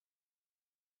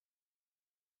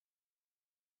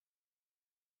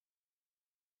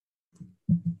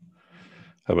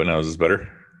How about now? Is this better?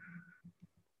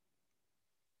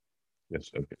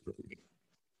 Yes. Okay.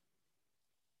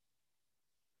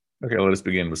 Okay, let us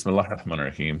begin. Bismillah ar-Rahman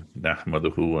ar-Rahim.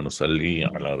 Nahmaduhu wa nusalli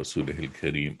ala rasulihil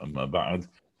kareem amma ba'd.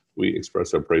 We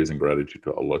express our praise and gratitude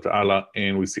to Allah Ta'ala,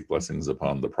 and we seek blessings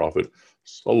upon the Prophet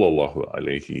Sallallahu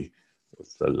Alaihi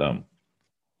Wasallam.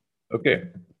 Okay,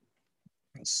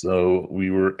 so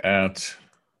we were at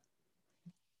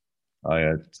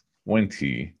ayat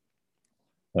 20.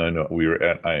 No, we were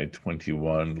at ayat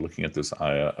 21, looking at this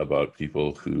ayah about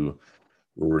people who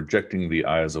were rejecting the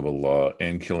ayahs of Allah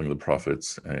and killing the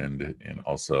prophets, and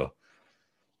also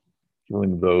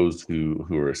killing those who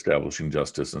are establishing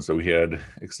justice. And so we had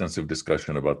extensive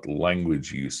discussion about the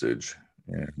language usage.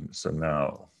 And so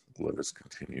now let us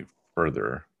continue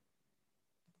further.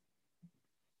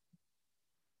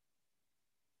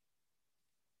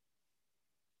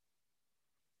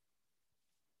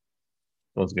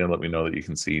 Once again, let me know that you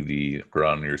can see the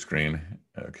Quran on your screen.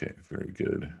 Okay, very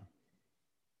good.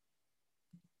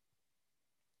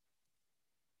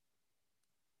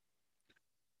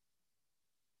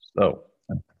 So,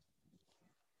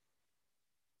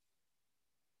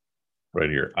 right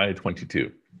here, ayah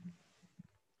 22.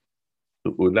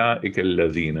 أولئك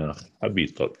الذين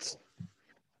حبطت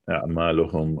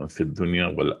أعمالهم في الدنيا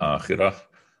والآخرة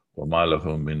وما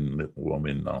لهم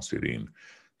ومن ناصرين.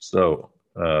 So,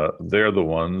 they're the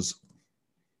ones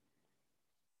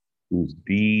whose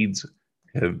deeds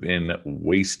have been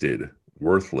wasted,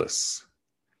 worthless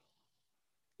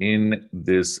in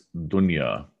this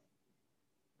dunya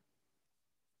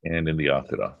and in the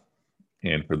akhirah.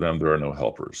 And for them, there are no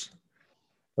helpers.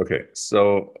 Okay,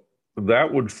 so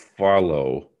that would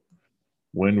follow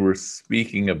when we're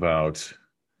speaking about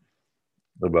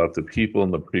the people in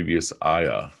the previous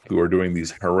ayah who are doing these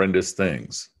horrendous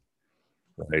things,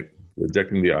 right?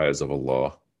 Rejecting the ayahs of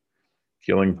Allah,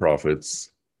 killing prophets,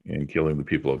 and killing the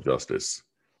people of justice.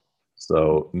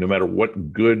 So no matter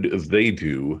what good they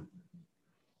do,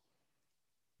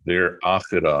 their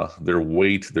akhirah, their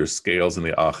weight, their scales in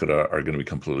the akhirah are going to be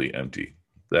completely empty.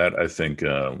 That I think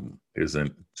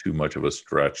isn't too much of a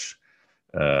stretch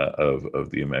of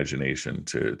the imagination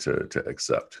to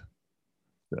accept.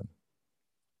 Yeah.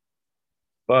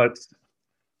 But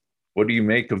what do you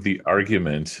make of the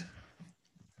argument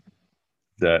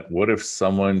that what if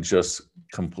someone just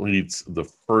completes the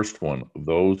first one,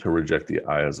 those who reject the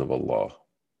ayahs of Allah?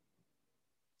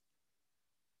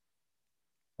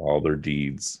 All their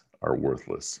deeds are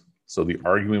worthless. So the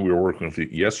argument we were working with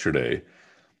yesterday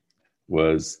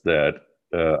was that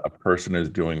a person is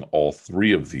doing all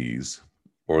three of these,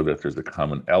 or that there's a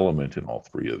common element in all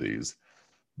three of these.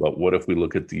 But what if we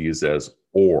look at these as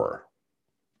or?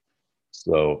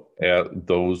 So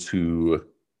those who,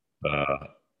 uh,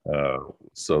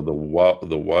 so the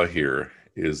wa here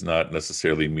is not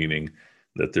necessarily meaning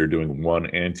that they're doing one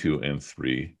and two and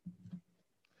three.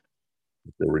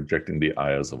 They're rejecting the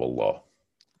ayahs of Allah.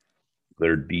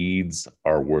 Their deeds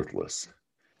are worthless.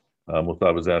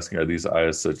 Muthab was asking, are these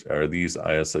ayahs such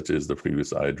as the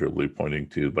previous ayah dribbly pointing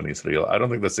to Bani Israel? I don't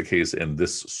think that's the case in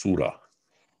this surah.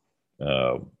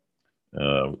 Uh,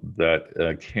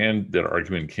 that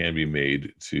argument can be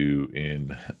made to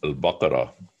in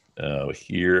Al-Baqarah.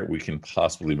 Here we can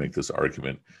possibly make this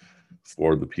argument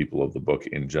for the people of the book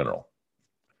in general.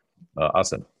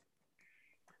 Asim.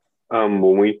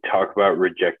 When we talk about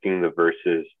rejecting the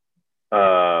verses,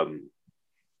 how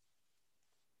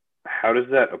does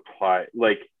that apply?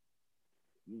 Like,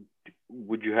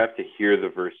 would you have to hear the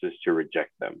verses to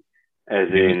reject them? As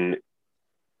in,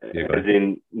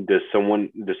 does someone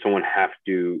have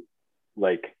to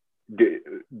like do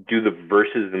the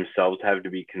verses themselves have to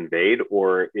be conveyed,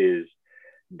 or is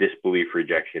disbelief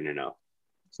rejection enough?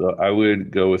 So I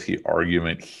would go with the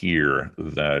argument here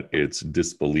that it's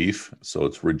disbelief. So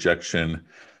it's rejection.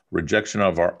 Rejection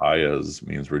of our ayahs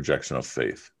means rejection of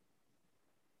faith.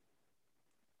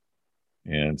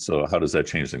 And so how does that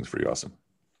change things for you, Asim?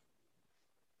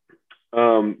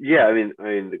 Yeah,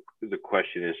 the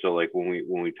question is, so like when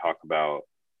we talk about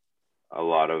a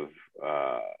lot of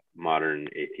modern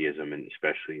atheism and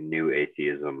especially new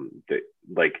atheism, that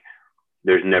like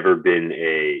there's never been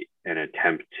an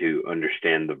attempt to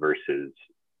understand the verses,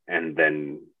 and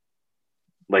then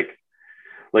like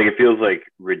it feels like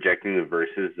rejecting the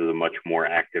verses is a much more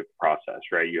active process,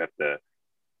 right? You have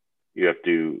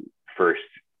to first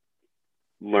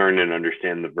learn and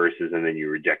understand the verses, and then you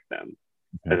reject them,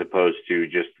 as opposed to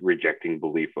just rejecting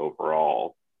belief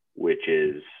overall, which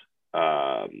is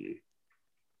I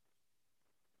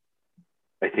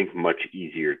think much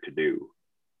easier to do.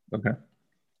 Okay.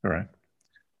 All right.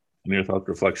 In your thoughts,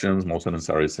 reflections, Mohsen and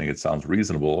Sari is saying it sounds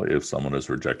reasonable if someone is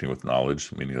rejecting with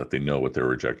knowledge, meaning that they know what they're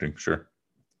rejecting. Sure.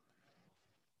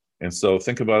 And so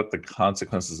think about the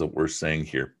consequences of what we're saying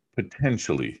here.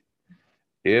 Potentially,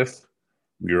 if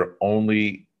we are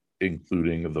only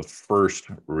including the first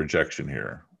rejection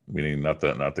here, meaning not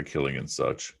the killing and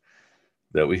such,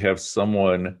 that we have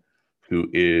someone who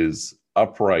is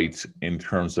upright in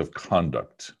terms of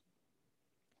conduct,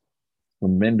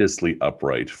 tremendously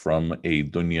upright from a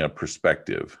dunya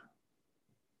perspective,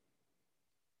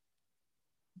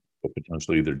 but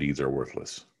potentially their deeds are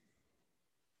worthless.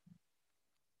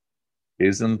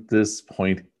 Isn't this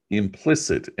point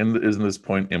implicit, and isn't this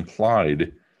point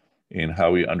implied in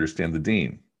how we understand the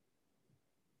deen?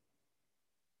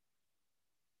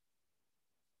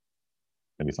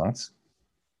 Any thoughts?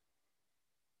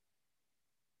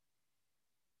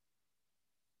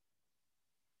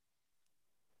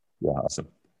 Yeah, awesome.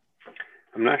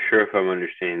 I'm not sure if I'm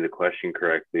understanding the question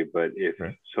correctly, but if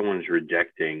Right. someone's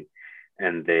rejecting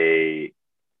and they're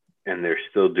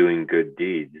still doing good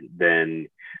deeds, then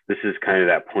this is kind of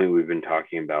that point we've been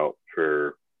talking about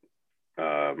for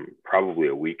probably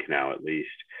a week now at least,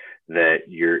 that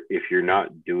if you're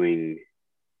not doing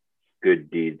good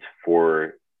deeds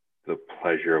for the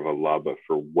pleasure of Allah, but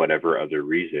for whatever other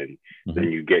reason,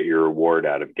 then you get your reward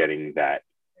out of getting that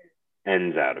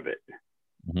ends out of it.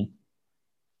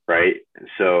 Right?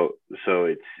 So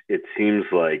it seems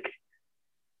like,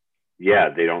 yeah,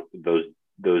 they don't,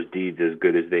 those deeds, as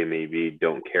good as they may be,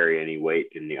 don't carry any weight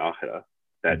in the akhirah.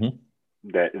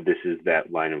 That this is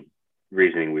that line of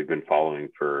reasoning we've been following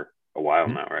for a while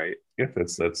now, right? Yeah,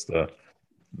 that's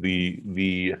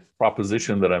the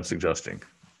proposition that I'm suggesting.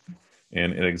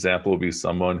 And an example would be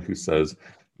someone who says,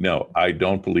 no, I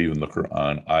don't believe in the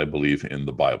Quran, I believe in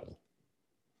the Bible.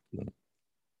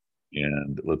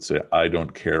 And let's say, I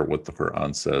don't care what the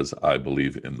Quran says, I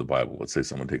believe in the Bible. Let's say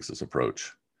someone takes this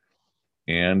approach.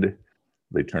 And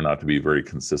they turn out to be very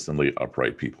consistently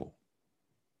upright people.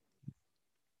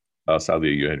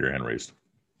 Sadia, you had your hand raised.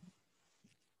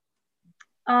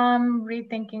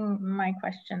 Rethinking my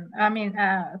question. I mean,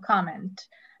 comment.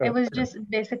 It was just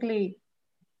basically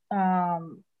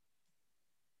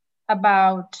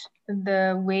about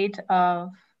the weight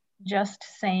of just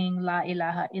saying La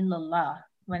ilaha illallah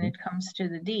when it comes to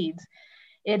the deeds.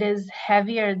 It is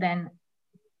heavier than,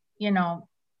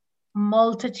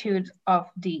 multitude of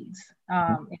deeds,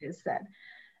 it is said.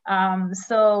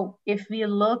 So if we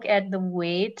look at the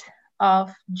weight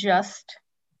of just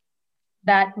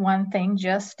that one thing,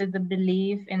 just the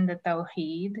belief in the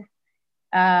Tawheed,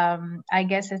 I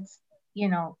guess it's,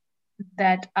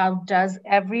 that outdoes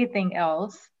everything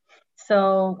else.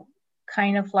 So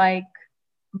kind of like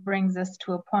brings us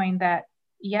to a point that,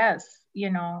 yes,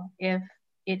 if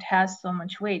it has so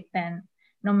much weight, then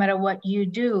no matter what you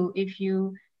do, if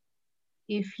you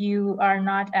are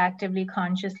not actively,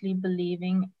 consciously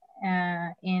believing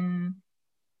in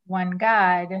one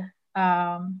God,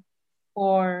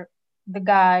 or the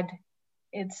God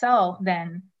itself,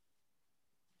 then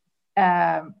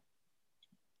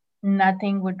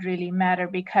nothing would really matter,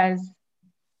 because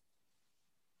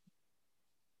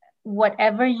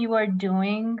whatever you are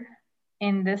doing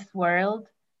in this world,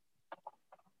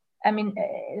 I mean,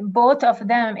 both of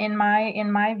them, in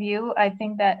my view, I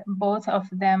think that both of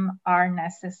them are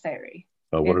necessary.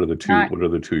 What are the two? What are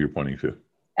the two you're pointing to?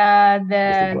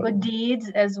 The good deeds,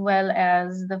 as well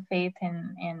as the faith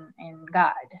in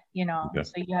God. Okay.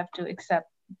 So you have to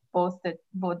accept both of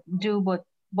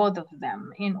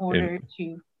them in order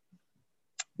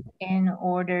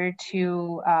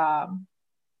to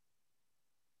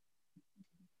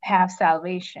have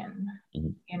salvation.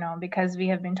 Because we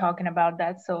have been talking about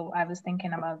that, so I was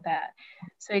thinking about that.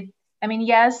 So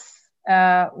yes,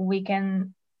 we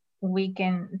can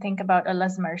think about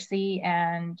Allah's mercy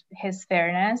and his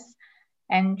fairness,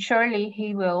 and surely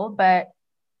he will, but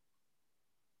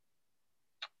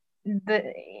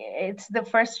it's the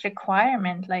first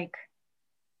requirement. Like,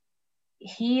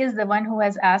 he is the one who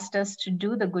has asked us to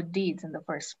do the good deeds in the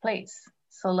first place.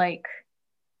 So like,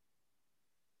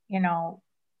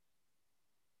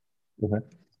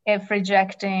 if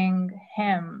rejecting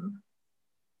him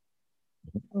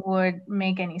would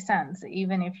make any sense,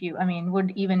 even if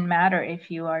would even matter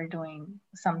if you are doing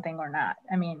something or not.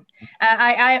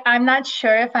 I'm not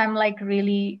sure if I'm like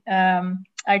really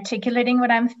articulating what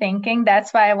I'm thinking.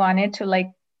 That's why I wanted to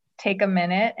like take a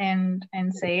minute and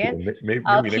say it. Maybe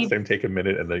next time take a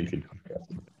minute and then you can.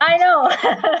 I know.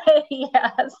 Yeah,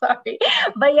 sorry.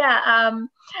 But yeah,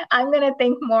 I'm gonna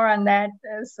think more on that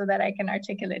so that I can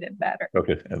articulate it better.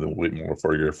 Okay, and then wait more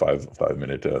for your 5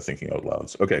 minute thinking out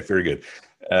louds. Okay, very good.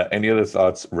 Any other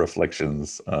thoughts,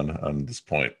 reflections on this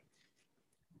point?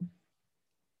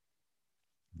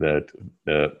 That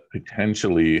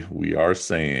potentially we are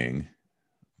saying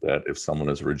that if someone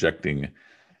is rejecting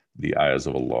the ayahs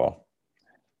of Allah,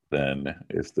 then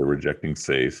if they're rejecting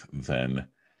faith, then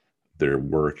their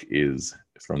work is,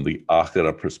 from the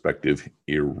akhirah perspective,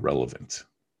 irrelevant.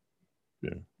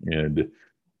 Yeah.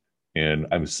 And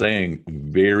I'm saying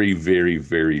very, very,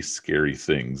 very scary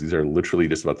things. These are literally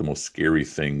just about the most scary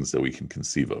things that we can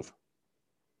conceive of.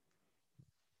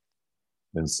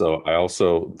 And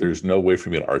so there's no way for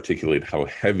me to articulate how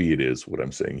heavy it is, what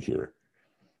I'm saying here,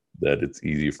 that it's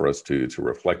easy for us to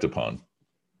reflect upon.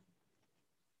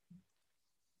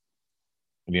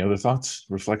 Any other thoughts,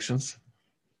 reflections?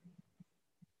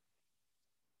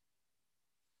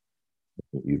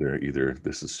 Either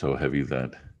this is so heavy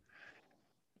that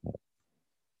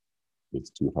it's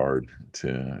too hard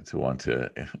to want to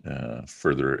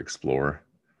further explore,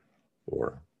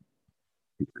 or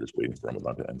we're just waiting for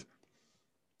Ramadan to end.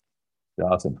 Yeah,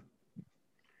 awesome.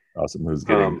 Who's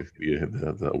getting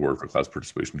the award for class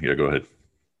participation? Yeah, go ahead.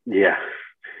 Yeah.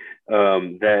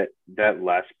 That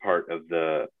last part of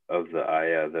the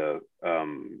ayah,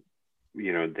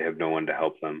 they have no one to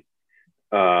help them.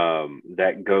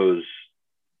 That goes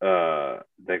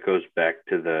back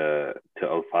to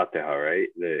Al-Fatiha, right?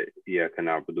 The Iyyaka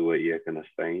na'budu wa iyyaka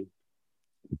nasta'in.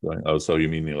 Oh, so you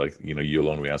mean like, you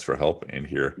alone we ask for help, and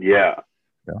here? Yeah.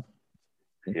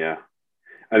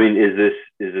 I mean, is this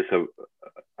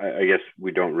I guess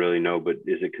we don't really know, but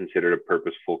is it considered a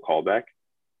purposeful callback?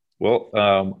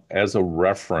 Well, as a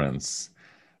reference,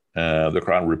 the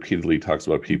Quran repeatedly talks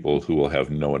about people who will have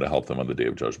no one to help them on the Day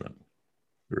of Judgment.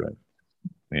 Right.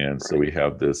 And so we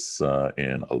have this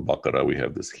in Al-Baqarah, we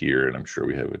have this here, and I'm sure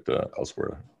we have it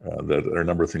elsewhere. There are a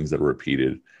number of things that are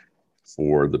repeated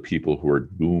for the people who are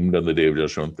doomed on the Day of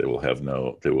Judgment. They will have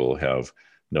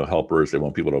no helpers. They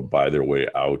won't be able to buy their way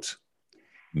out.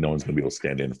 No one's going to be able to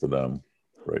stand in for them,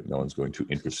 right? No one's going to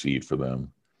intercede for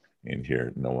them. And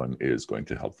here, no one is going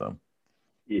to help them.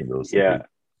 Yeah.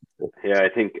 I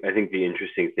think the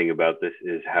interesting thing about this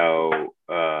is how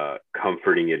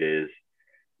comforting it is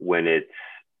when it's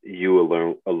you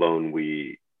alone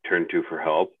we turn to for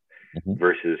help,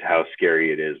 versus how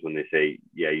scary it is when they say,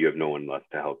 yeah, you have no one left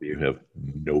to help you. You have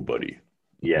nobody.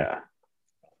 Yeah.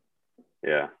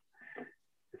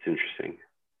 It's interesting.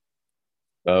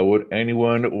 Would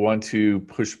anyone want to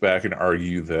push back and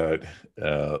argue that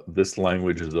this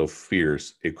language is so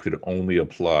fierce it could only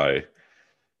apply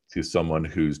to someone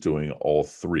who's doing all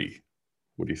three?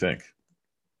 What do you think?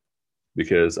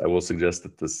 Because I will suggest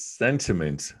that the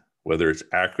sentiment, whether it's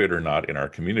accurate or not in our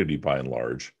community by and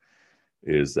large,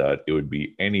 is that it would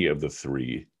be any of the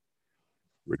three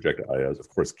reject ayahs, of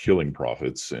course, killing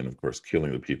prophets, and of course,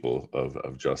 killing the people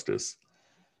of justice,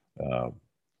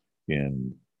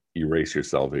 and erase your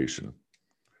salvation.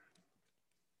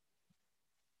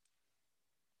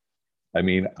 I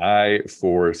mean,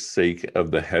 for sake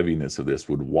of the heaviness of this,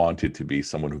 would want it to be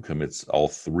someone who commits all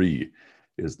three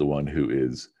is the one who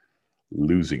is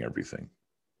losing everything.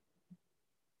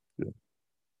 Yeah.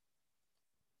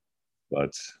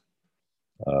 But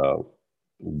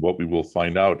what we will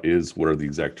find out is what are the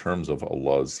exact terms of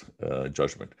Allah's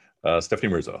judgment.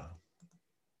 Stephanie Mirza.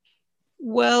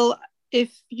 Well,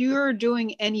 if you're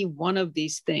doing any one of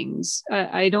these things,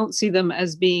 I don't see them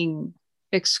as being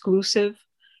exclusive.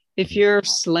 If you're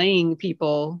slaying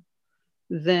people,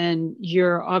 then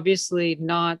you're obviously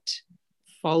not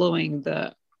following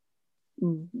the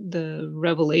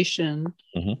revelation,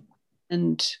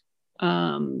 and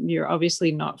you're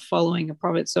obviously not following a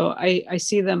prophet. So I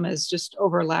see them as just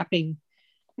overlapping,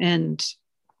 and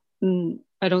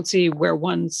I don't see where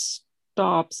one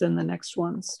stops and the next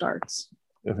one starts.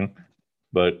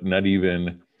 But not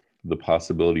even the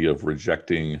possibility of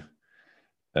rejecting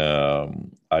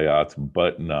ayat,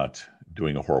 but not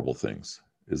doing horrible things.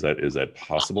 Is that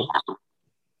possible?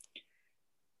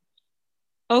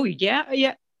 Oh,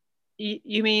 yeah.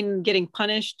 You mean getting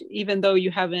punished even though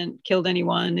you haven't killed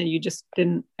anyone and you just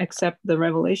didn't accept the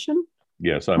revelation?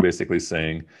 Yeah, so I'm basically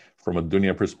saying from a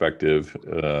dunya perspective,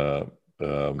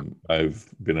 I've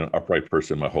been an upright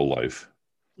person my whole life.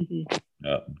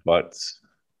 But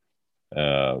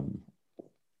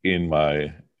in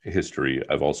my history,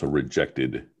 I've also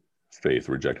rejected faith,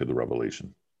 rejected the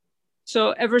revelation.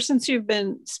 So ever since you've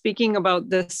been speaking about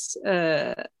this,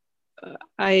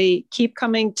 I keep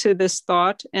coming to this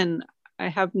thought, and I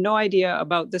have no idea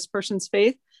about this person's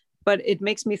faith, but it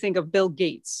makes me think of Bill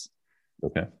Gates.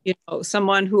 Okay. You know,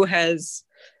 someone who has,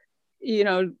 you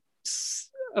know,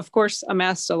 of course,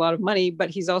 amassed a lot of money, but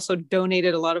he's also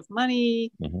donated a lot of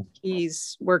money. Mm-hmm.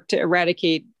 He's worked to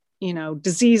eradicate, you know,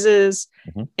 diseases.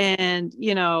 Mm-hmm. And,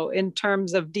 you know, in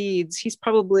terms of deeds, he's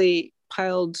probably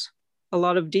piled a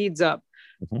lot of deeds up,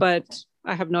 Mm-hmm. but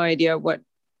I have no idea what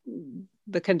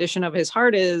the condition of his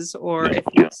heart is, or if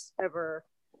he's ever,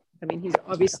 I mean, he's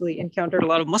obviously encountered a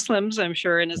lot of Muslims, I'm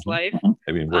sure, in his life.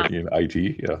 I mean, working in IT,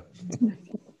 yeah.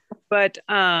 But,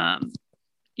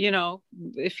 you know,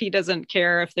 if he doesn't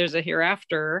care if there's a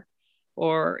hereafter,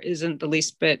 or isn't the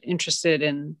least bit interested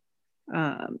in,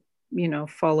 you know,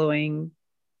 following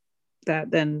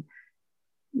that, then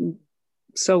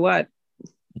so what?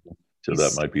 So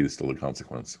that might be still a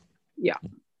consequence. Yeah.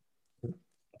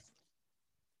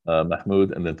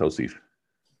 Mahmoud and then Tawsif.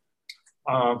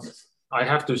 I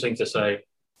have two things to say.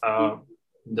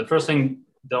 The first thing,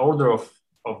 the order of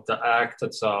the act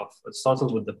itself, it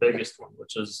started with the biggest one,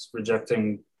 which is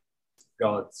rejecting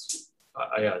God's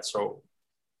ayat. So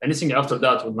anything after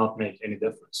that would not make any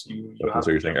difference. You Okay, have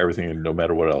so you're saying everything, no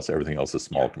matter what else, everything else is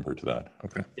small compared to that.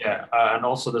 Okay. Yeah, and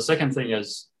also the second thing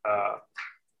is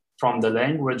from the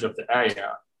language of the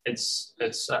ayah, it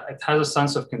has a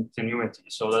sense of continuity.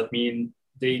 So that means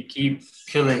they keep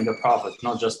killing the prophet,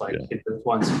 not just like hit it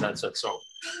once and that's it. So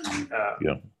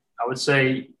I would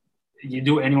say you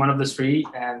do any one of the three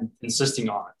and insisting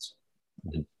on it.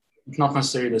 Mm-hmm. It's not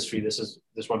necessarily this three. This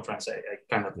one I'm trying to say. I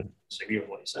kind of disagree with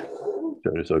what you're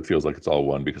saying. So it feels like it's all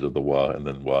one because of the wa and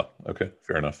then wa. Okay,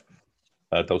 fair enough.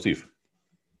 Tawsif.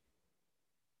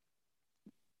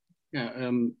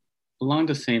 Yeah, along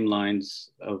the same lines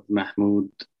of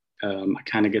Mahmoud, I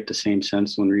kind of get the same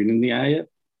sense when reading the ayat.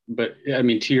 But I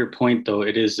mean, to your point, though,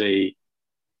 it is a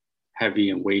heavy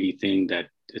and weighty thing that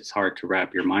it's hard to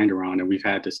wrap your mind around. And we've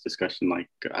had this discussion, like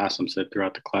Asim said,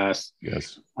 throughout the class,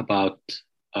 about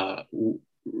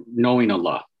knowing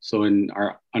Allah. So in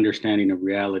our understanding of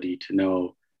reality,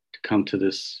 to come to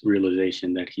this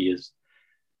realization that He is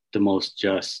the most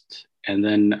just. And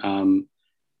then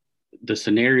the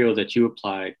scenario that you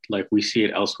applied, like we see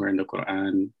it elsewhere in the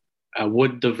Quran,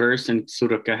 would the verse in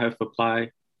Surah Kahf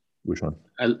apply? Which one?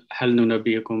 هل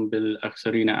ننبئكم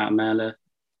بالأخسرين أعمالا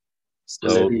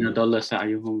الذين ضل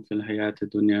سعيهم في الحياة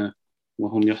الدنيا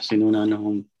وهم يحسبون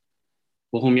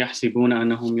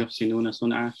أنهم يحسنون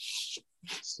صنعا.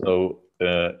 So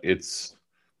it's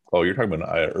you're talking about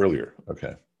an ayah earlier.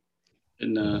 Okay.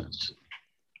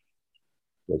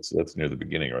 That's near the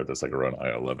beginning, right? That's like around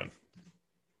ayah 11.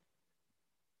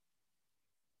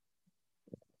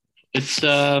 It's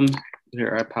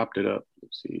here, I popped it up.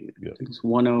 Let's see. I think it's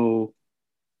 10.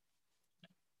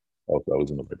 Oh, that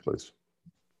was in the right place.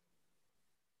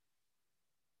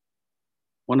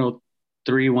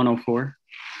 103, 104.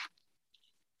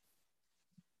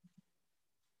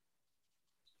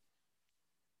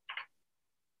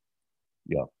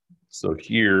 Yeah. So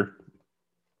here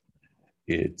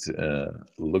it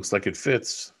looks like it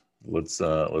fits. Let's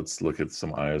look at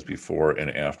some ayahs before and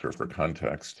after for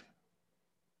context.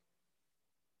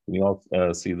 Can you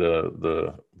all see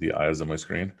the ayahs on my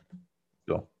screen?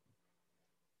 Go.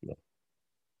 Yeah.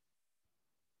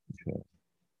 Okay.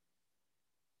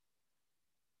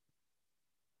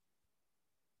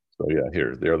 So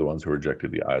here they are, the ones who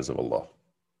rejected the ayahs of Allah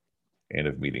and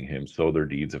of meeting Him, so their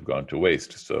deeds have gone to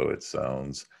waste. So it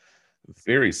sounds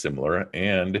very similar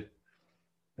and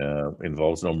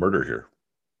involves no murder here.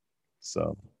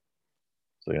 So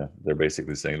they're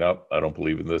basically saying, no, I don't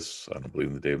believe in this. I don't believe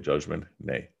in the Day of Judgment.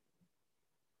 Nay.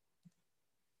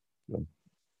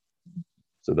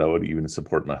 So that would even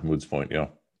support Mahmoud's point, yeah.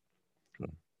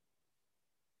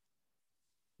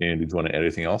 And did you want to add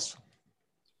anything else?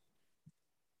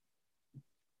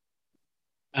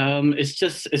 It's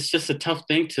just a tough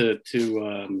thing to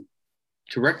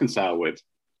reconcile with,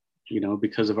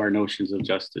 because of our notions of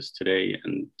justice today,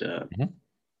 and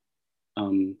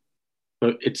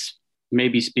but it's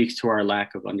maybe speaks to our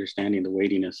lack of understanding the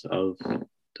weightiness of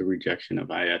the rejection of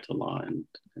ayatollah. And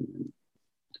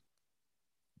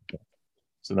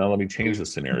so now let me change the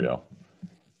scenario.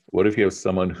 What if you have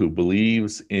someone who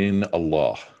believes in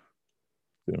Allah?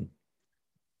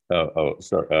 So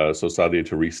Sadia,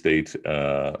 to restate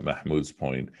Mahmoud's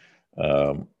point,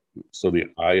 so the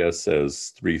ayah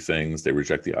says three things. They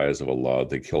reject the ayahs of Allah,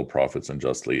 they kill prophets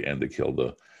unjustly, and they kill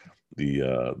the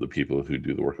people who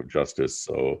do the work of justice.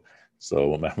 So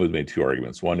Mahmoud made two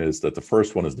arguments. One is that the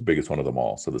first one is the biggest one of them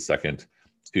all. So the second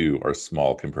two are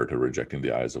small compared to rejecting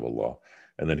the ayahs of Allah.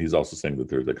 And then he's also saying that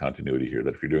there's a continuity here,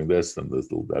 that if you're doing this, then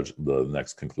the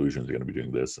next conclusions are going to be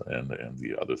doing this and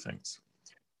the other things.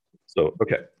 So,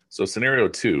 okay. So scenario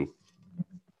 2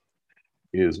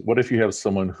 is, what if you have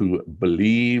someone who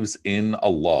believes in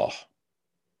Allah?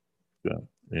 Yeah.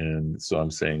 And so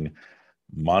I'm saying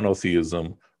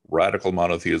monotheism, radical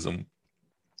monotheism,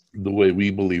 the way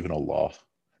we believe in Allah,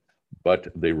 but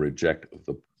they reject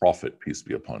the Prophet, peace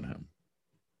be upon him.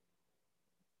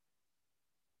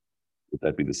 Would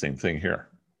that be the same thing here?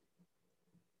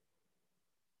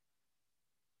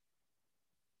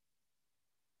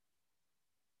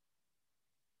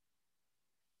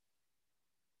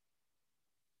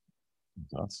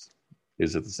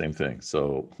 Is it the same thing?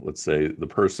 So let's say the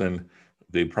person,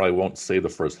 they probably won't say the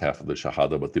first half of the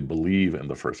Shahada, but they believe in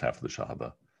the first half of the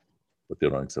Shahada, but they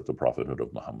don't accept the prophethood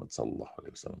of Muhammad sallallahu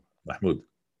alaihi wasallam. Mahmoud.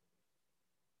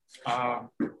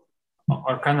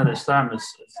 Arkan al-Islam is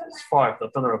 5. The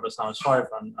pillar of Islam is 5,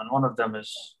 and one of them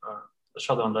is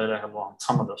Ashhadu an la ilaha illallah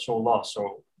Muhammad Rasulullah.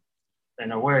 So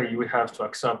in a way, we have to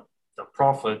accept the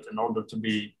Prophet in order to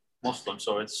be Muslim.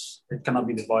 So it cannot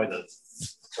be divided.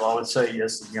 So I would say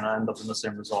yes, you're gonna end up in the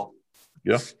same result.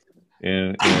 Yeah.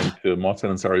 And to Mohsen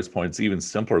Ansari's point, it's even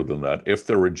simpler than that. If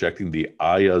they're rejecting the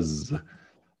ayahs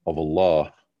of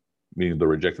Allah, meaning they're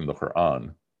rejecting the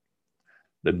Quran,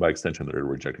 then by extension, they're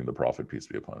rejecting the Prophet, peace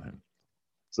be upon him.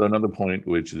 So another point,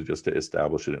 which is just to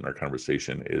establish it in our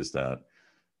conversation, is that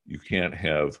you can't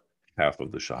have half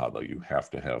of the Shahada. You have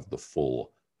to have the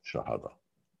full Shahada.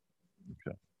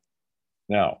 Okay.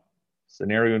 Now,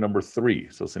 scenario number 3.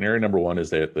 So scenario number 1 is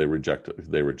that they reject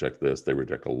this, they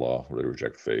reject Allah, or they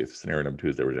reject faith. Scenario number 2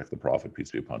 is they reject the Prophet,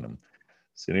 peace be upon him.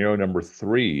 Scenario number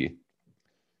 3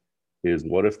 is,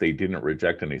 what if they didn't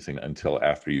reject anything until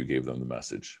after you gave them the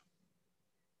message?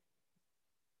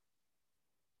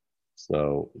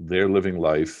 So they're living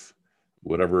life,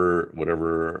 whatever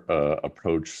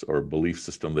approach or belief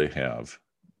system they have,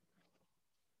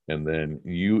 and then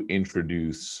you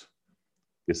introduce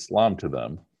Islam to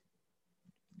them,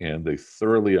 and they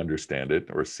thoroughly understand it,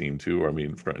 or seem to, or I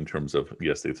mean, in terms of,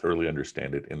 yes, they thoroughly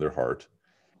understand it in their heart,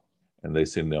 and they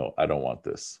say, no, I don't want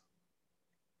this.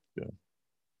 Yeah.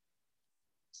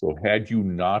 So had you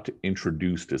not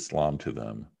introduced Islam to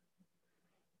them,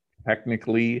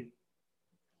 technically,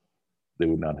 they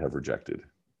would not have rejected.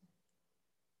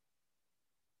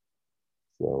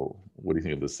 So what do you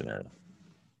think of this scenario?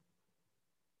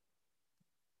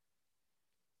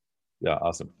 Yeah,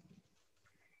 awesome.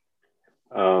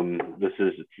 This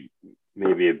is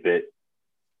maybe a bit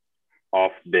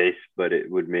off base, but it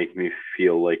would make me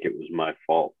feel like it was my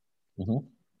fault. Mm-hmm.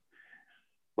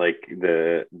 Like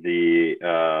the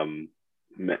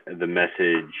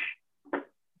message,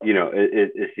 you know,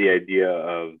 it's the idea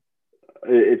of,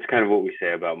 it's kind of what we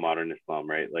say about modern Islam,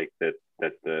 right? Like that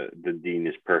the deen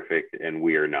is perfect and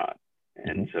we are not.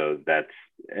 And mm-hmm.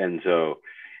 so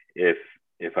if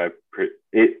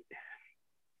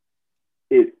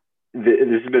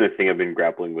this has been a thing I've been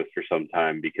grappling with for some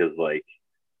time, because, like,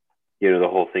 you know, the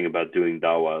whole thing about doing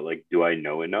dawah, like, do I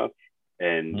know enough?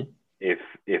 And mm-hmm.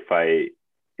 if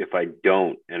I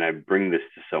don't, and I bring this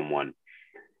to someone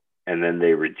and then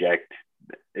they reject,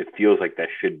 it feels like that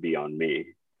should be on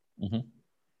me. Mm-hmm.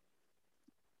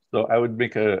 So I would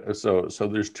make so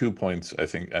there's 2 points I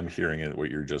think I'm hearing in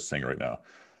what you're just saying right now.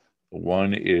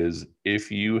 One is, if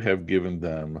you have given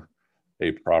them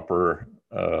a proper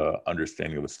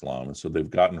understanding of Islam, and so they've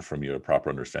gotten from you a proper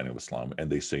understanding of Islam,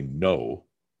 and they say no,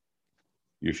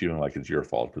 you're feeling like it's your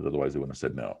fault, because otherwise they wouldn't have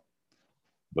said no.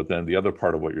 But then the other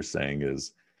part of what you're saying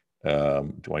is,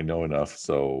 do I know enough?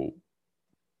 So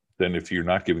then if you're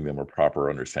not giving them a proper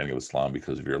understanding of Islam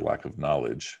because of your lack of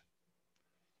knowledge,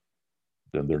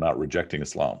 then they're not rejecting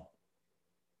Islam.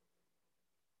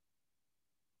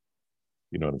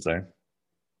 You know what I'm saying?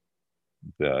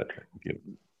 That, you know,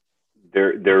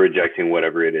 they're rejecting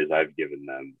whatever it is I've given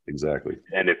them. Exactly.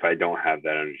 And if I don't have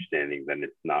that understanding, then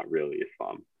it's not really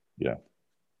Islam. Yeah.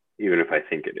 Even if I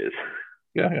think it is.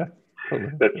 Yeah.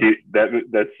 Totally.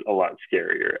 That's a lot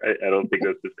scarier. I don't think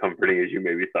that's as comforting as you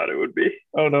maybe thought it would be.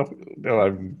 Oh no,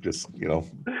 I'm just, you know,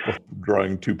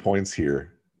 drawing 2 points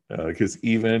here, because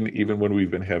even when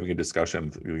we've been having a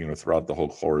discussion, you know, throughout the whole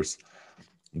course,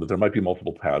 that there might be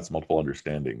multiple paths, multiple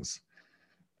understandings.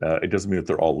 It doesn't mean that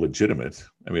they're all legitimate.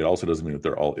 I mean, it also doesn't mean that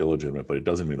they're all illegitimate, but it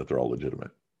doesn't mean that they're all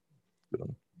legitimate. You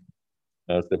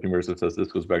know? Stephanie Mercer says,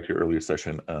 this goes back to your earlier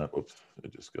session.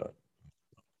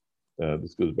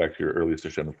 This goes back to your earlier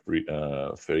session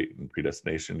of fate and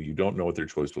predestination. You don't know what their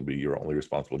choice will be. You're only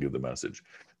responsible to give the message.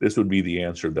 This would be the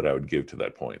answer that I would give to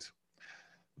that point,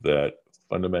 that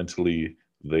fundamentally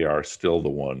they are still the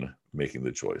one making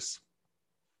the choice.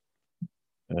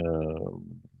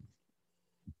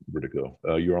 Where'd it go?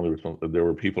 You're only responsible. There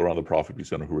were people around the Prophet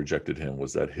who rejected him.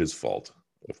 Was that his fault?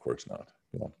 Of course not.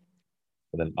 Yeah.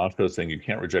 And then Anka is saying you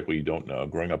can't reject what you don't know.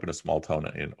 Growing up in a small town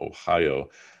in Ohio,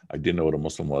 I didn't know what a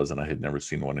Muslim was, and I had never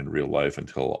seen one in real life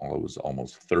until I was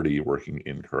almost 30 working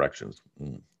in corrections.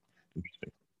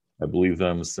 Interesting. I believe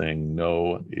them saying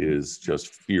no is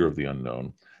just fear of the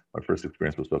unknown. My first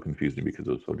experience was so confusing because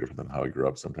it was so different than how I grew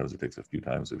up. Sometimes it takes a few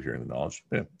times of hearing the knowledge.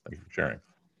 Yeah, thank you for sharing.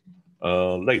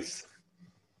 Lace.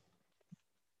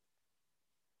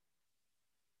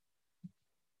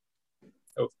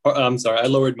 Oh, I'm sorry, I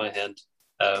lowered my hand.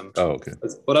 Okay.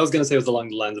 What I was going to say was along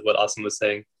the lines of what Asim was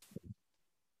saying.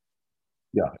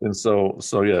 Yeah, and so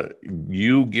yeah,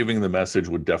 you giving the message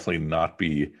would definitely not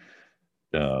be,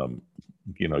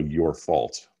 your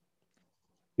fault.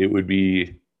 It would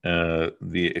be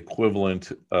the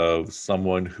equivalent of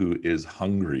someone who is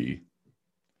hungry,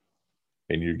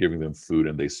 and you're giving them food,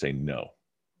 and they say no,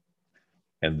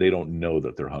 and they don't know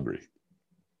that they're hungry.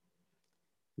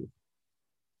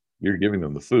 You're giving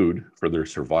them the food for their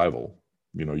survival.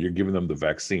 You're giving them the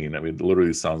vaccine. I mean, it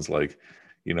literally sounds like,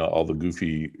 all the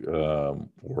goofy,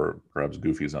 or perhaps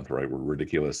goofy is not the right word,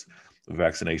 ridiculous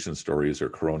vaccination stories or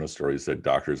corona stories that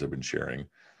doctors have been sharing.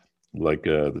 Like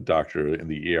the doctor in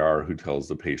the ER who tells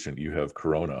the patient, you have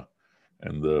corona.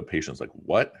 And the patient's like,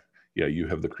 what? Yeah, you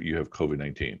have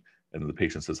COVID-19. And the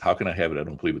patient says, how can I have it? I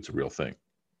don't believe it's a real thing.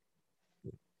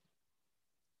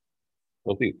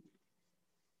 Well,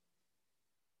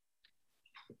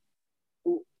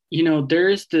 There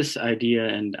is this idea,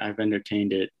 and I've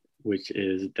entertained it, which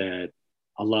is that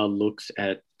Allah looks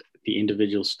at the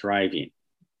individual striving.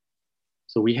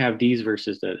 So we have these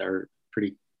verses that are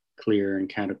pretty clear and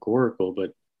categorical,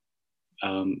 but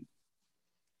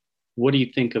what do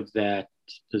you think of that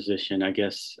position? I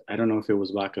guess, I don't know if it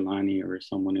was Bakalani or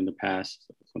someone in the past,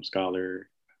 some scholar.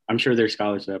 I'm sure there's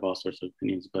scholars that have all sorts of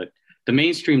opinions, but the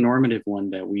mainstream normative one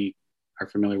that we are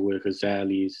familiar with,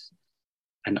 Ghazali's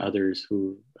and others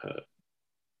who,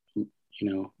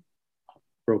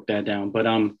 broke that down. But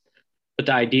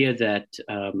the idea that,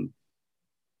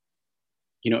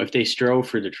 if they strove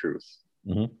for the truth,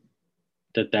 mm-hmm.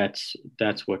 that's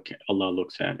what Allah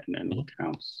looks at and then mm-hmm.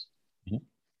 counts. Mm-hmm.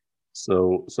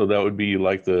 So that would be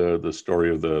like the story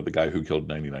of the guy who killed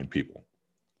 99 people,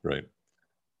 right?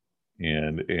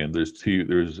 And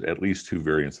there's at least two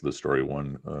variants of the story.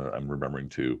 One, I'm remembering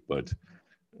two, but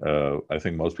I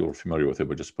think most people are familiar with it,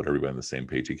 but just put everybody on the same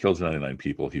page. He kills 99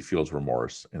 people. He feels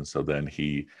remorse. And so then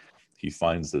he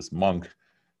finds this monk,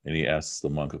 and he asks the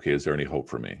monk, okay, is there any hope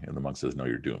for me? And the monk says, no,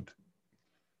 you're doomed.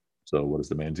 So what does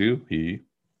the man do? He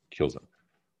kills him.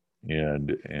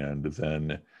 And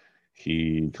then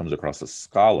he comes across a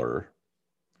scholar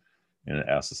and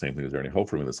asks the same thing, is there any hope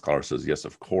for me? The scholar says, yes,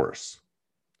 of course.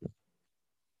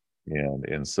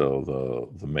 And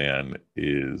so the man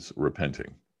is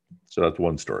repenting. So that's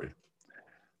one story.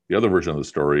 The other version of the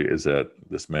story is that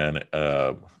this man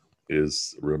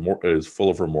is full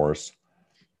of remorse,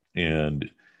 and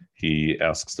he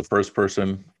asks the first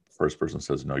person. First person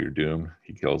says, no, you're doomed.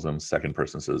 He kills him. Second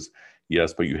person says,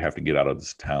 yes, but you have to get out of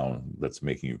this town that's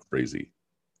making you crazy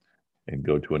and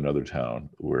go to another town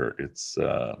where it's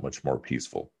much more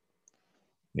peaceful.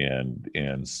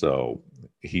 And so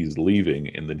he's leaving,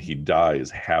 and then he dies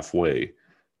halfway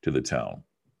to the town.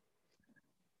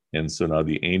 And so now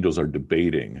the angels are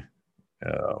debating,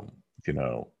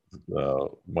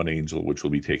 one angel, which will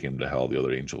be taking him to hell, the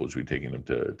other angel, which will be taking him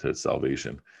to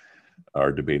salvation,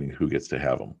 are debating who gets to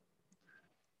have him.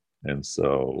 And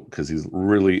so, because he's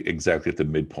really exactly at the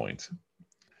midpoint.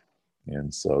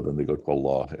 And so then they go to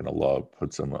Allah, and Allah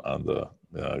puts him on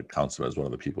counts him as one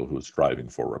of the people who is striving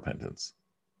for repentance.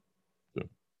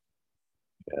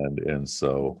 And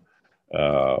so,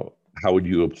 how would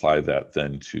you apply that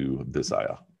then to this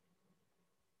ayah?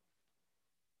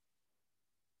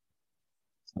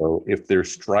 So if they're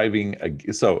striving,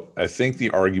 so I think the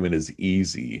argument is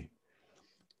easy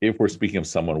if we're speaking of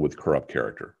someone with corrupt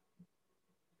character.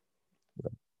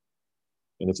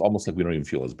 And it's almost like we don't even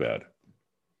feel as bad.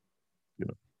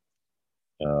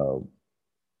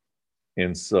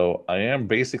 And so I am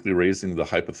basically raising the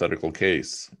hypothetical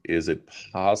case. Is it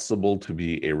possible to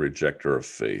be a rejecter of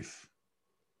faith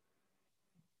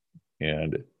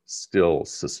and still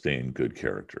sustain good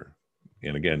character?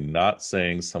 And again, not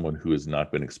saying someone who has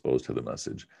not been exposed to the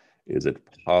message. Is it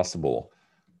possible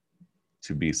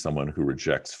to be someone who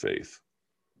rejects faith?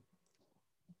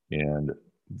 And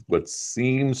what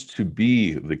seems to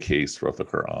be the case throughout the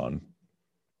Quran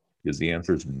is the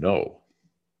answer is no.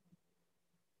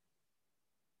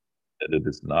 That it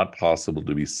is not possible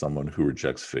to be someone who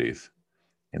rejects faith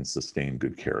and sustain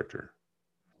good character.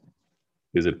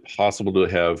 Is it possible to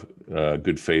have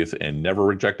good faith and never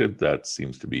reject it? That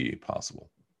seems to be possible.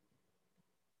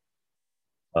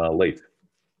 Late.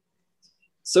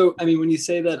 So, I mean, when you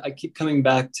say that, I keep coming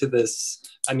back to this,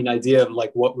 I mean, idea of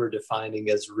like what we're defining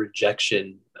as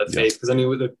rejection of faith. Because I mean,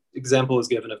 the example was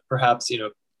given of perhaps,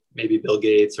 maybe Bill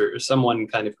Gates or someone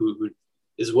kind of who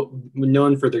is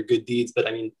known for their good deeds. But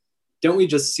I mean, don't we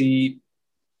just see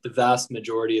the vast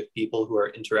majority of people who are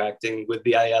interacting with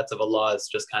the ayats of Allah as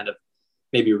just kind of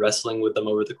maybe wrestling with them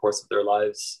over the course of their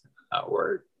lives?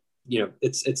 Or,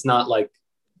 it's not like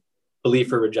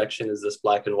belief or rejection is this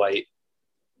black and white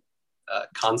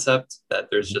concept, that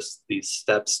there's just these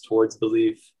steps towards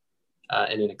belief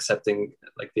and in accepting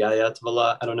like the ayat of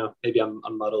Allah. I don't know, maybe I'm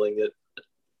muddling it.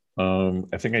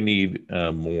 I think I need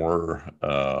more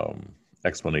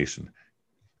explanation.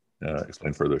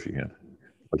 Explain further if you can.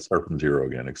 Let's start from zero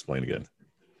again. Explain again.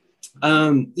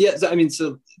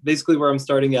 So basically where I'm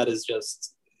starting at is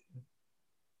just,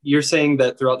 you're saying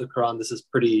that throughout the Quran, this is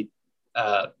pretty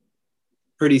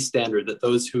standard, that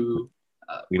those who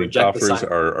reject the sign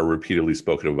are repeatedly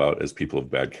spoken about as people of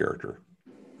bad character.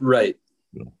 Right.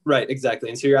 Yeah. Right, exactly.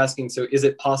 And so you're asking, so is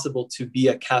it possible to be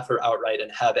a kafir outright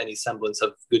and have any semblance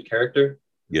of good character?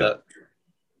 Yeah.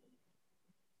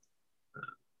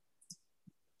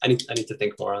 I need to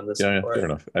think more on this. Yeah, fair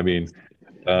enough. I mean,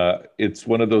 it's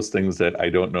one of those things that I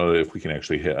don't know if we can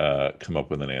actually come up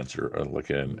with an answer, like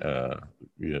in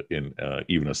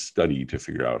even a study to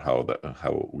figure out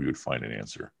how we would find an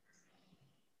answer.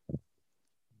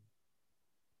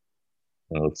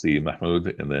 Let's see,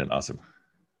 Mahmoud, and then Asim.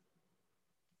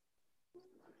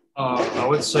 I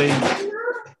would say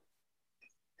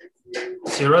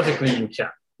theoretically you can,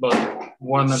 but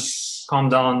when the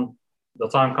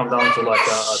time comes down to like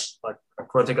a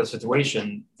critical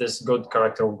situation, this good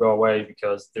character will go away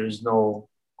because there is no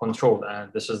control,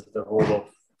 and this is the role of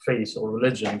faith or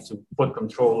religion, to put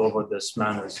control over this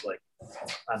manners,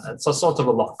 and it's a sort of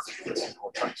a lock. This is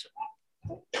what I'm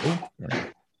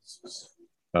saying.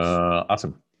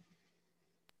 Awesome.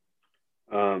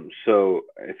 So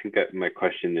I think that my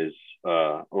question is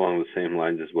along the same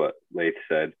lines as what Laith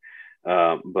said,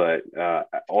 but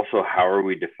also, how are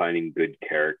we defining good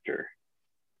character?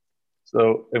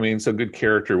 So, I mean, good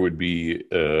character would be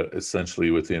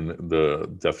essentially within the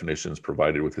definitions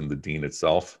provided within the deen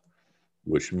itself,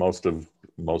 which most of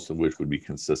which would be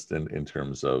consistent in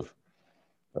terms of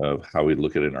how we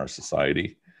look at it in our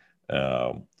society.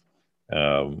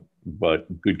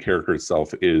 But good character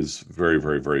itself is very,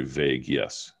 very, very vague.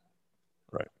 Yes.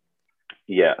 Right.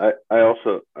 Yeah. I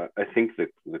think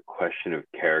the question of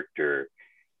character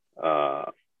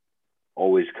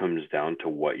always comes down to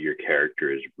what your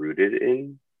character is rooted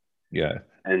in. Yeah.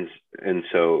 And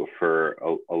so for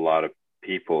a lot of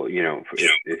people,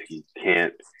 if you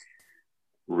can't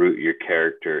root your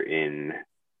character in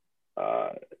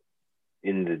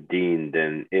the deen,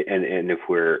 then and if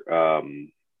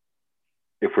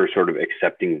we're sort of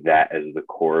accepting that as the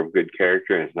core of good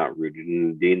character and it's not rooted in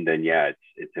the deen, then yeah,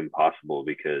 it's impossible,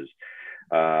 because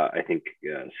I think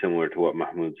similar to what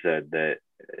Mahmoud said, that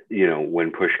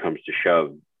when push comes to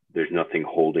shove, there's nothing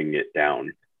holding it down.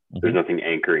 Mm-hmm. There's nothing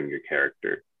anchoring your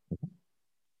character.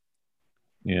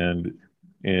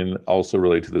 And also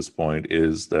related to this point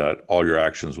is that all your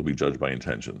actions will be judged by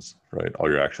intentions, right? All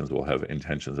your actions will have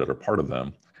intentions that are part of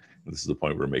them. And this is the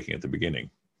point we're making at the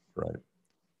beginning, right?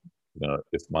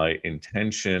 If my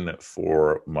intention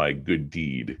for my good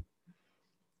deed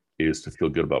is to feel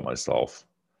good about myself,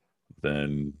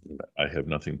 then I have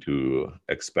nothing to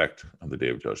expect on the day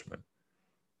of judgment.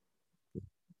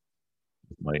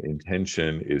 If my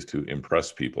intention is to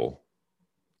impress people,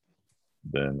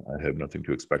 then I have nothing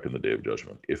to expect on the day of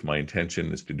judgment. If my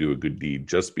intention is to do a good deed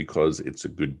just because it's a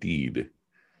good deed,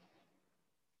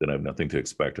 then I have nothing to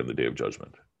expect on the day of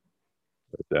judgment.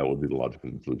 That would be the logical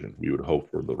conclusion. We would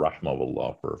hope for the rahmah of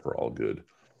Allah for all good.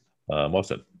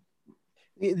 Mohsen.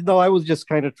 No, I was just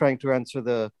kind of trying to answer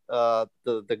the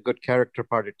good character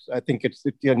part. I think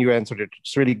and you answered it.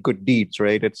 It's really good deeds,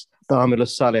 right? It's the Amilu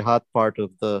Salihat part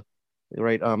of the,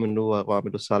 right? Aminu wa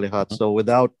Amilu Salihat. Mm-hmm. So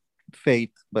without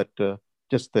faith, but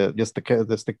just the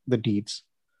deeds.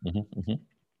 Mm-hmm, mm-hmm.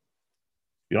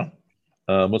 Yeah.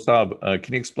 Musab,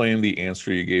 can you explain the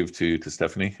answer you gave to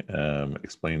Stephanie?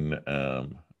 Explain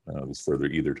this further,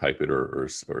 either type it or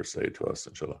say it to us,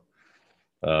 inshallah.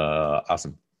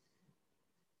 Awesome.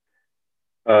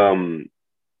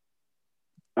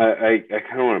 I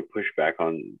kind of want to push back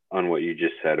on what you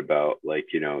just said about, like,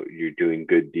 you're doing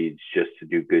good deeds just to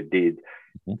do good deeds.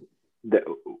 Mm-hmm.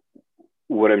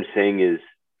 What I'm saying is,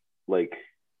 like,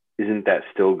 isn't that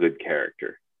still good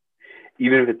character?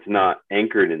 Even if it's not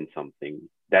anchored in something,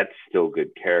 that's still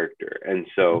good character. And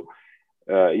so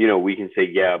we can say,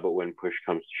 yeah, but when push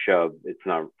comes to shove, it's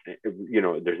not,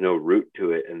 there's no root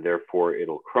to it, and therefore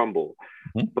it'll crumble.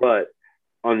 Mm-hmm. But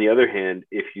on the other hand,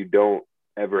 if you don't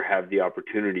ever have the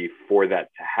opportunity for that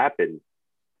to happen,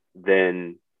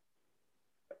 then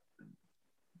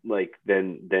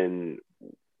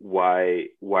why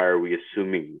are we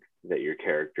assuming that your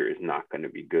character is not going to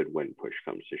be good when push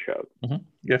comes to shove? Mm-hmm.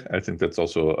 Yeah, I think that's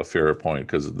also a fair point,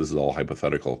 because this is all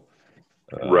hypothetical.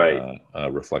 Right.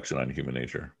 Reflection on human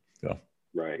nature. Yeah.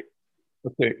 Right.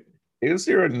 Okay. Is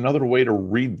there another way to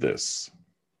read this?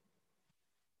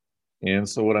 And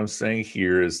so what I'm saying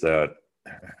here is that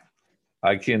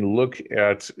I can look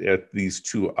at these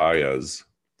two ayahs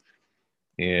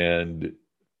and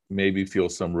maybe feel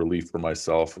some relief for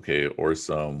myself, okay, or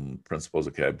some principles,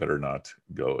 okay, I better not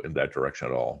go in that direction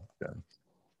at all. Okay.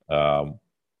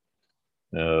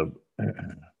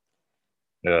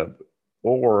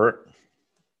 Or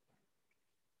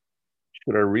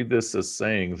should I read this as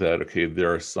saying that, okay,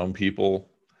 there are some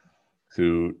people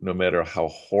who, no matter how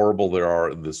horrible they are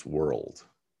in this world,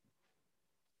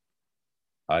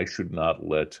 I should not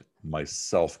let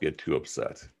myself get too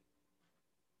upset.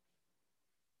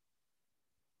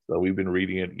 So we've been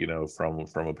reading it, from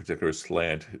a particular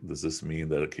slant. Does this mean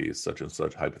that, okay, such and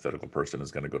such hypothetical person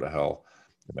is going to go to hell,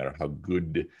 no matter how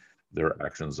good their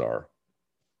actions are?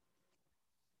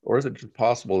 Or is it just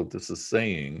possible that this is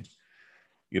saying,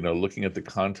 looking at the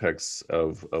context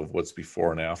of what's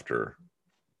before and after,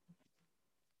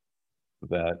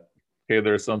 that, okay,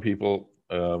 there are some people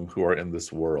who are in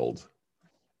this world,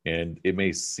 and it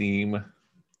may seem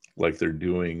like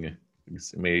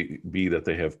it may be that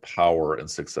they have power and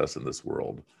success in this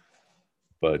world,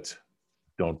 but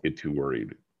don't get too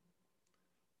worried.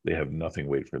 They have nothing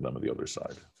wait for them on the other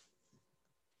side.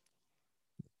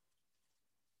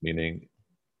 Meaning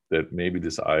that maybe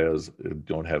these ayahs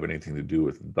don't have anything to do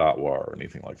with da'wah or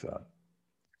anything like that.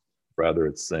 Rather,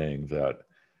 it's saying that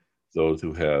those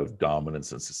who have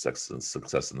dominance and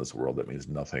success in this world, that means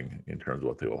nothing in terms of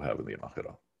what they will have in the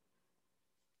akhirah.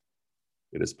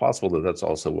 It is possible that that's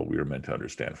also what we are meant to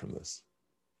understand from this.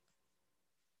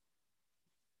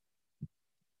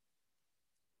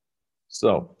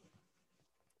 So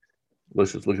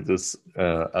let's just look at this.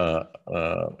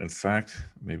 In fact,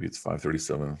 maybe it's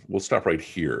 5:37. We'll stop right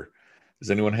here.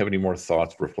 Does anyone have any more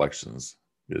thoughts, reflections?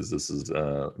 Because this is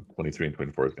 23 and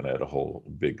 24 is going to add a whole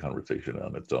big conversation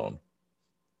on its own.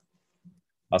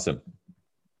 Awesome.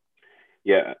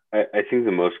 Yeah, I think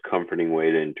the most comforting way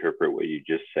to interpret what you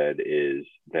just said is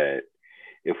that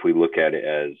if we look at it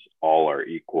as all are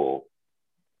equal,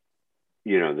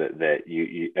 that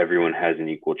everyone has an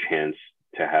equal chance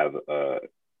to have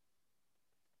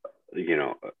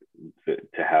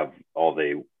to have all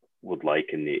they would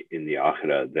like in the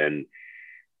akhirah, then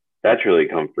that's really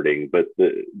comforting. But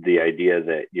the idea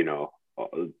that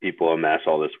people amass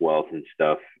all this wealth and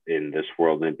stuff in this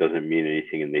world and it doesn't mean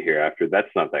anything in the hereafter,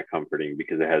 that's not that comforting,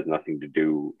 because it has nothing to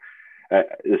do,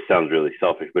 this sounds really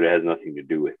selfish, but it has nothing to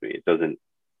do with me. It doesn't,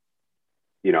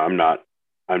 I'm not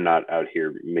out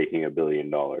here making $1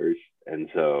 billion, and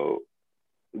so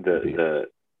today,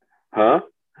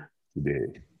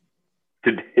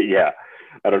 yeah,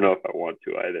 I don't know if I want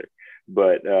to either,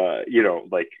 but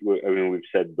we've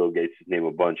said Bill Gates' name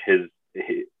a bunch. His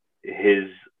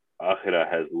akhirah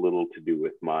has little to do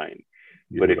with mine.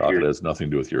 Yeah, but if akhirah has nothing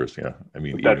to do with yours, yeah. I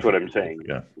mean, that's what I'm saying.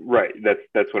 Yeah, right.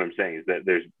 That's what I'm saying, is that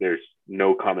there's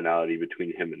no commonality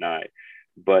between him and I.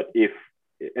 But it's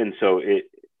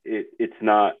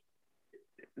not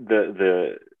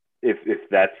if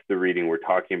that's the reading we're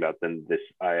talking about, then this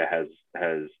ayah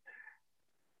has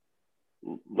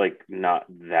like not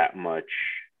that much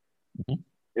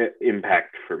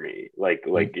impact for me, like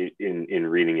in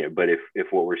reading it. But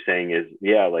if what we're saying is,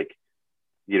 yeah, like,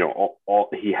 all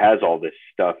he has all this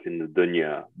stuff in the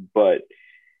dunya, but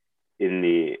in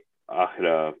the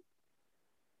akhirah,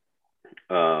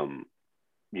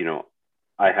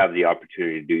 I have the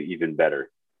opportunity to do even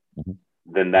better,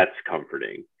 then that's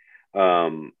comforting.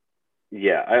 I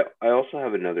also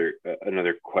have another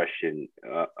question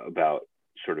about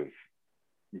sort of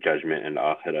judgment and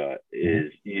akhirah.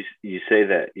 Is you say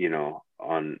that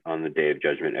on the day of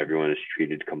judgment everyone is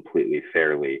treated completely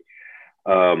fairly.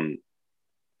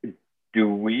 Do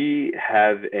we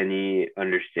have any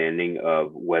understanding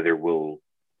of whether we'll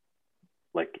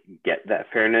get that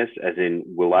fairness, as in,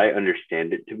 will I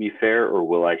understand it to be fair, or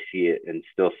will I see it and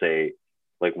still say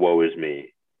woe is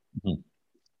me?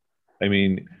 I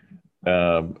mean,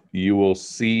 you will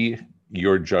see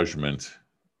your judgment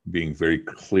being very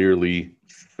clearly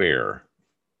fair.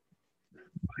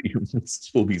 You will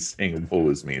still be saying woe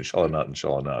is me, inshallah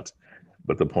not.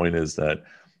 But the point is that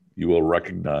you will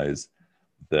recognize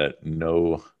that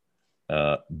no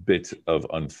bit of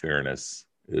unfairness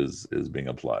is being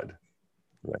applied,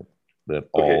 right? That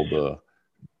all the,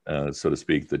 so to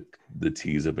speak, the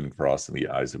T's have been crossed and the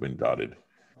I's have been dotted.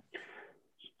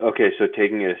 Okay, so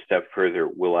taking it a step further,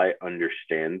 will I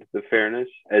understand the fairness?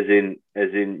 As in,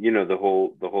 the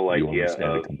whole You idea understand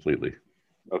of it completely.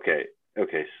 okay.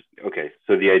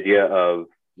 So the idea of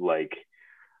like,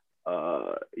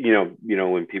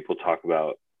 when people talk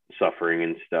about suffering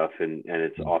and stuff, and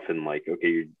it's often like,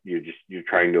 okay, you're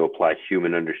trying to apply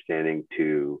human understanding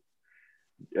to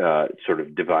sort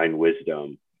of divine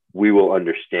wisdom. We will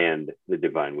understand the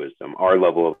divine wisdom. Our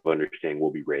level of understanding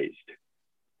will be raised.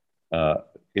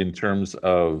 In terms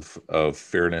of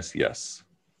fairness, yes.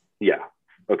 Yeah.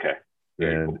 Okay.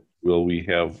 And will we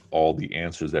have all the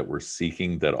answers that we're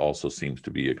seeking? That also seems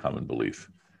to be a common belief.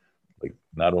 Like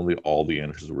not only all the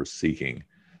answers we're seeking,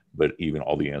 but even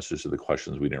all the answers to the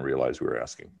questions we didn't realize we were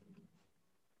asking.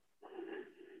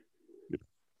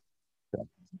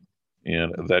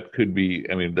 And that could be,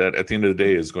 I mean, that at the end of the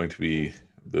day is going to be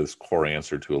this core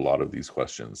answer to a lot of these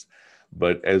questions.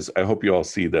 But as I hope you all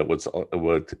see that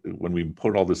when we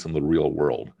put all this in the real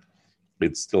world,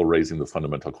 it's still raising the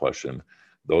fundamental question.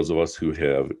 Those of us who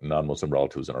have non-Muslim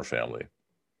relatives in our family,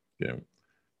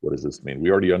 what does this mean?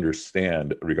 We already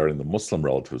understand regarding the Muslim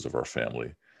relatives of our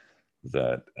family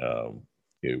that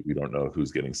we don't know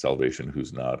who's getting salvation,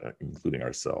 who's not, including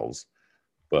ourselves.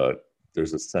 But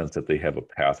there's a sense that they have a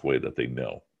pathway that they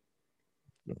know.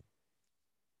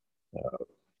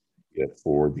 Yet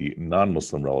for the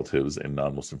non-Muslim relatives and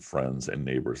non-Muslim friends and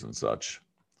neighbors and such,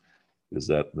 does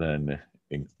that then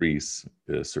increase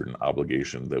a certain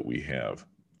obligation that we have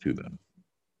to them?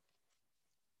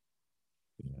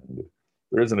 And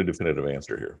there isn't a definitive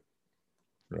answer here.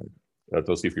 Right.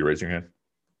 Tosi, if you raise your hand.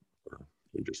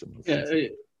 Could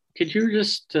you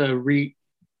just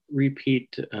repeat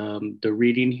the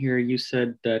reading here? You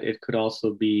said that it could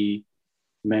also be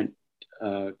meant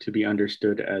to be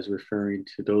understood as referring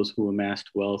to those who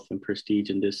amassed wealth and prestige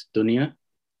in this dunya.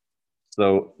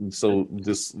 So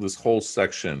this whole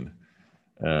section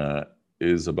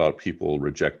is about people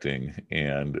rejecting,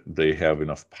 and they have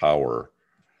enough power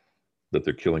that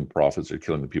they're killing prophets, they're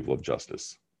killing the people of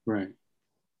justice. Right.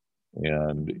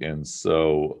 And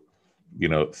so,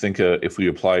 think if we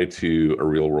apply it to a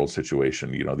real world situation,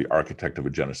 the architect of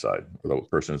a genocide, or the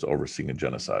person who's overseeing a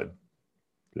genocide,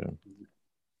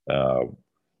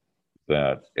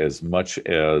 that as much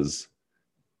as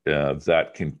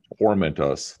that can torment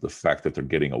us, the fact that they're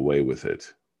getting away with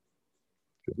it.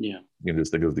 Yeah.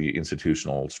 Just think of the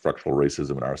institutional structural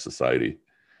racism in our society.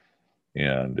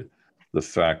 And the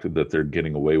fact that they're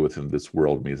getting away with in this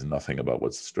world means nothing about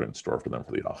what's in store for them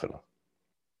for the akhirah.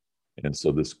 And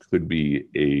so this could be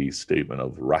a statement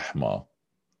of rahmah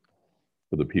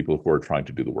for the people who are trying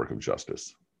to do the work of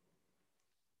justice.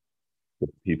 The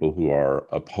people who are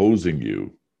opposing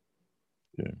you,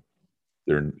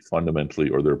 they're fundamentally,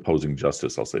 or they're opposing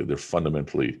justice, I'll say,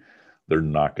 they're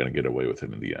not going to get away with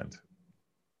it in the end.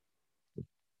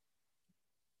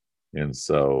 And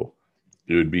so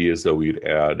it would be as though we'd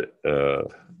add a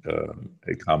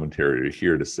commentary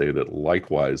here to say that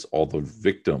likewise, all the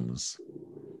victims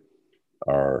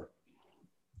are,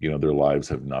 their lives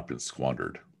have not been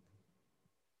squandered.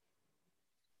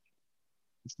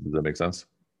 Does that make sense?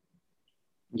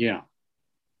 Yeah.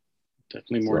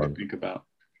 Definitely more to think about.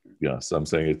 Yeah, so I'm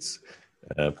saying it's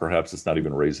perhaps it's not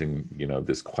even raising,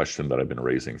 this question that I've been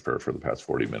raising for the past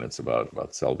 40 minutes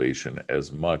about salvation,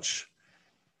 as much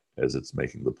as it's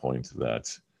making the point that,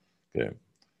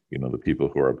 the people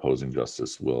who are opposing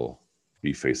justice will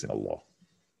be facing Allah.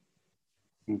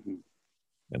 Mm-hmm.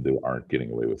 And they aren't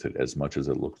getting away with it as much as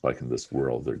it looks like in this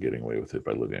world. They're getting away with it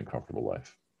by living a comfortable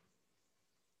life.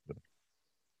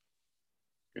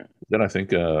 Yeah. Then I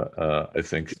think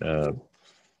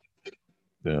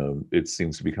it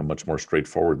seems to become much more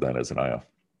straightforward then as an ayah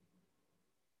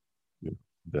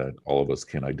that all of us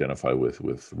can identify with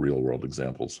real world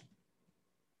examples.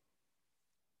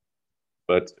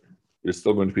 But there's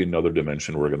still going to be another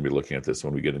dimension. We're going to be looking at this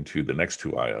when we get into the next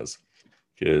two ayahs,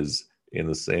 is in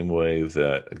the same way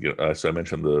that, so I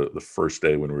mentioned the first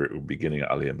day when we were beginning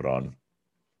Ali Imran,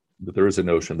 that there is a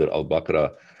notion that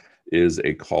Al-Baqarah is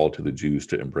a call to the Jews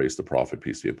to embrace the Prophet,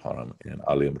 peace be upon him, and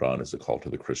Ali Imran is a call to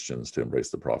the Christians to embrace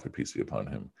the Prophet, peace be upon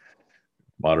him.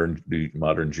 Modern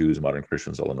Jews, modern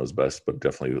Christians, Allah knows best, but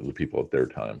definitely the people at their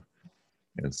time.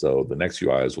 And so the next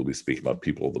few ayahs will be speaking about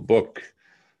people of the book,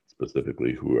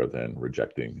 specifically, who are then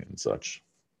rejecting and such.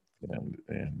 And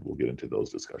we'll get into those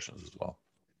discussions as well.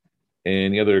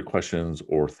 Any other questions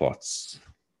or thoughts?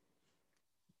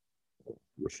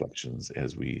 reflections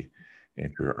as we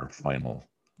enter our final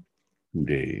 2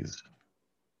 days.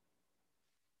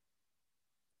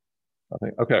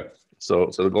 Okay, so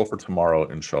the goal for tomorrow,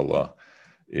 inshallah,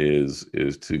 is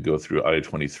to go through ayah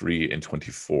 23 and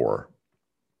 24.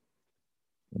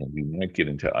 And we might get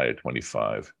into ayah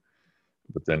 25,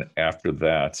 but then after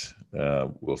that,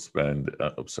 we'll spend.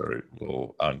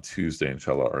 On Tuesday,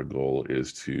 inshallah, our goal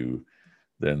is to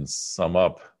then sum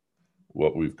up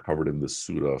what we've covered in the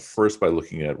surah, first by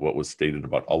looking at what was stated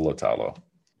about Allah Ta'ala,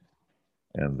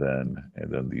 and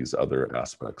then these other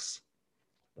aspects,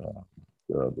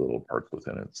 the little parts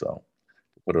within it. So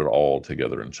put it all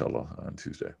together, inshallah, on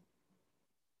Tuesday.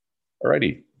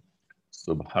 Alrighty.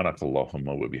 سبحانك اللهم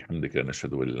وبحمدك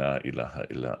نشهد أن لا إله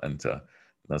إلا أنت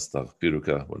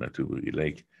نستغفرك ونتوب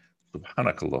إليك.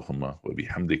 سبحانك اللهم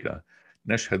وبحمدك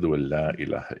نشهد أن لا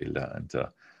إله إلا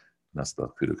أنت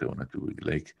نستغفرك ونتوب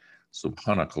إليك.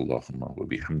 سبحانك اللهم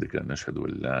وبحمدك نشهد أن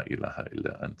لا إله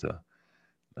إلا أنت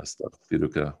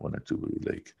نستغفرك ونتوب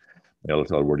إليك. May Allah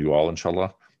Ta'ala reward you all,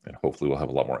 inshallah, and hopefully we'll have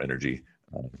a lot more energy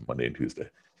on Monday and Tuesday.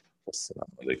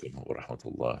 Wassalamu alaikum wa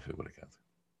rahmatullahi wa barakatuh.